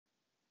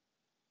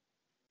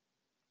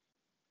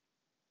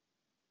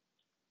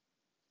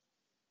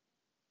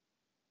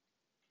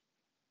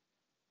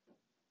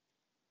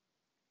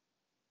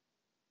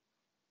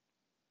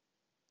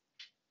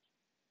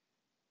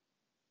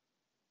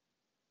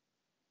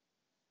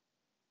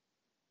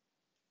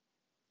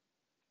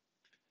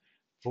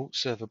Vault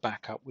Server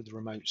Backup with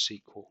Remote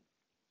SQL.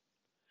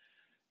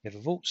 We have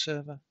a Vault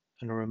Server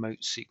and a Remote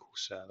SQL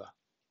Server.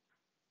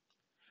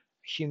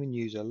 A human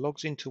user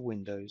logs into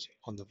Windows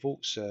on the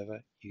Vault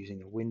Server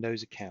using a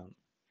Windows account.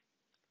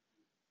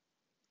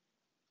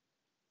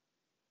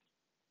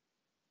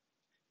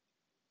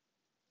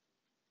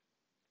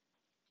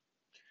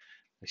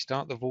 They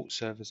start the Vault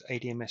Server's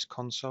ADMS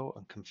console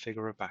and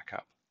configure a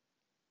backup.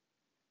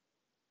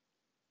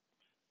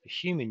 The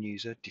human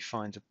user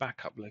defines a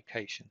backup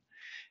location.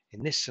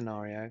 In this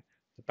scenario,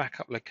 the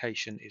backup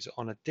location is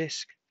on a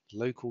disk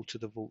local to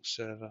the Vault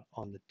Server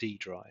on the D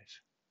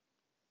drive.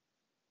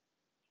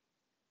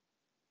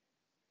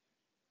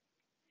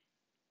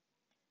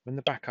 When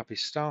the backup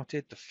is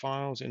started, the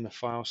files in the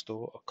file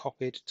store are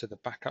copied to the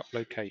backup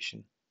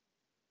location.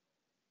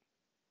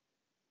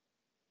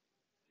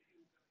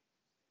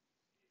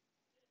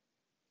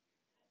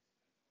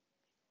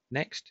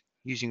 Next,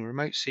 using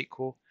Remote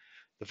SQL,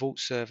 the Vault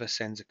Server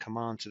sends a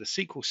command to the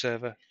SQL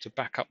Server to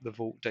back up the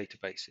Vault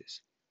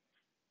databases.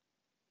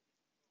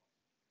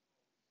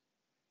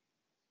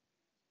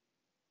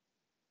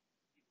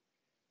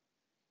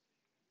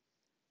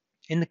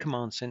 In the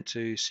command sent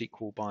to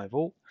SQL by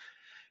Vault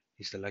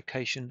is the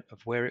location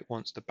of where it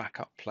wants the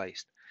backup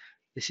placed.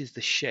 This is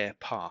the share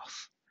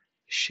path.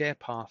 The share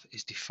path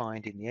is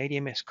defined in the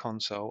ADMS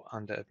console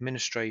under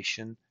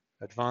Administration,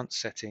 Advanced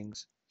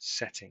Settings,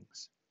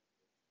 Settings.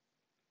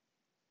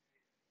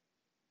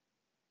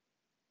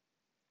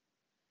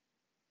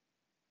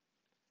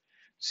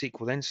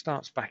 SQL then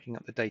starts backing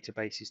up the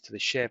databases to the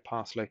share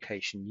path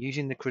location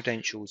using the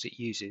credentials it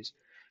uses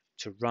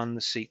to run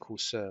the SQL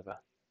Server,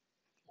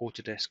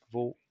 Autodesk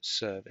Vault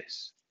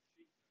Service.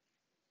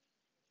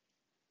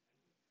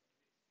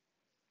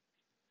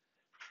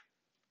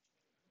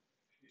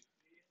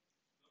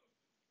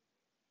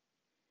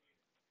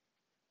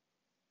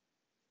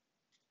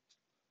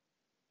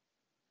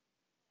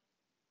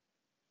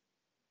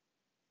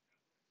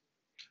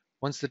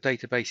 Once the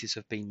databases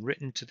have been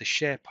written to the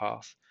share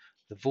path,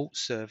 the Vault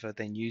Server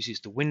then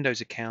uses the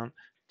Windows account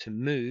to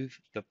move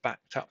the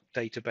backed up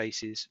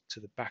databases to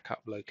the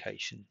backup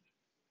location.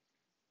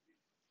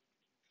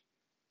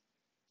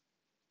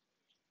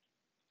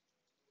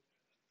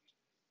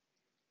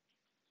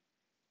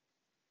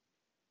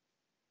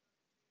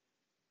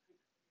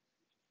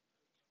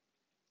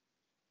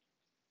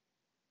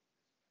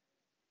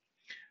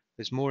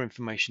 There's more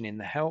information in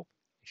the help.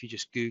 If you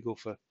just Google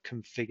for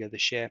configure the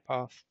share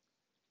path,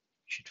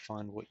 you should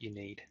find what you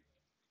need.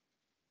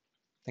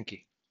 Thank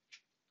you.